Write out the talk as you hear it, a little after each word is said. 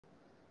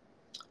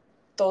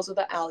those are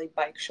the Alley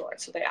bike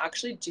shorts. So they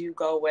actually do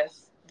go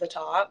with the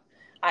top.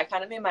 I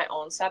kind of made my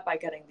own set by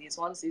getting these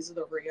ones. These are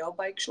the Rio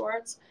bike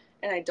shorts,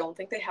 and I don't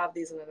think they have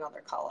these in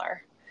another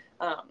color.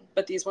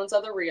 But these ones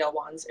are the Rio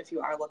ones if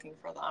you are looking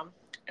for them.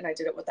 And I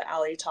did it with the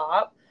Alley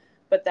top.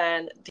 But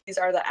then these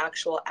are the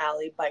actual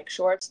Alley bike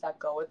shorts that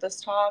go with this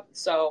top.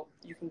 So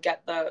you can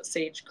get the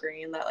sage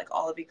green, that like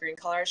olivey green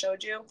color I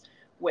showed you,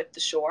 with the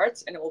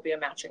shorts, and it will be a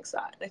matching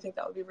set. I think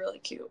that would be really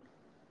cute.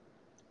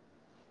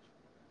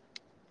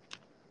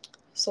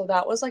 So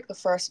that was like the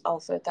first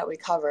outfit that we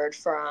covered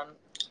from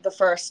the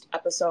first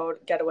episode,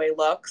 Getaway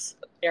Looks,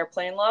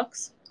 Airplane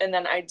Looks. And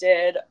then I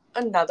did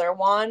another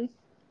one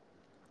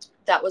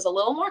that was a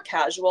little more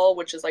casual,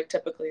 which is like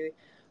typically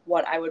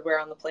what I would wear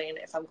on the plane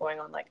if I'm going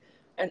on like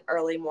an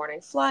early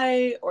morning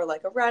flight or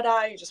like a red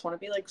eye. You just want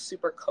to be like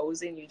super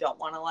cozy and you don't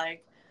want to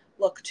like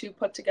look too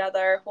put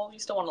together. Well, you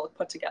still want to look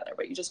put together,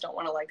 but you just don't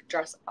want to like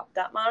dress up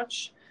that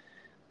much.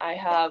 I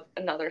have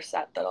another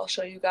set that I'll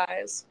show you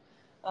guys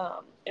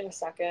in a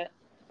second.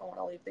 I want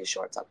to leave these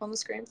shorts up on the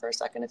screen for a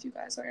second if you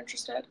guys are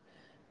interested.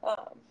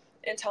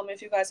 And tell me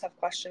if you guys have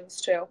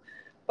questions too.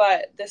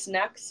 But this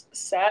next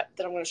set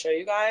that I'm going to show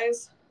you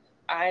guys,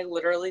 I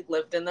literally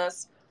lived in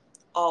this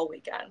all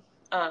weekend.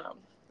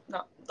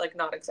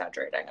 Not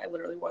exaggerating. I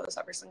literally wore this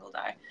every single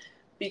day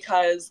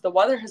because the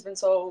weather has been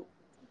so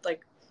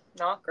like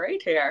not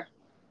great here.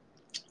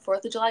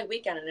 4th of July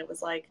weekend, and it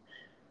was like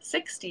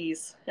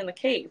 60s in the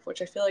cave,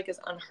 which I feel like is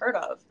unheard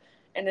of.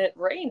 And it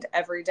rained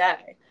every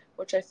day,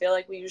 which I feel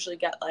like we usually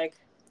get like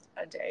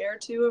a day or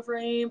two of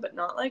rain, but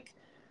not like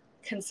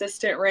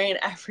consistent rain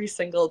every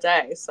single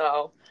day.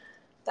 So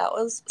that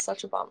was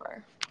such a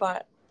bummer.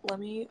 But let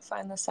me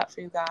find this set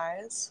for you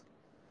guys,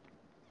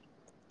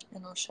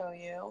 and I'll show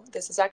you. This is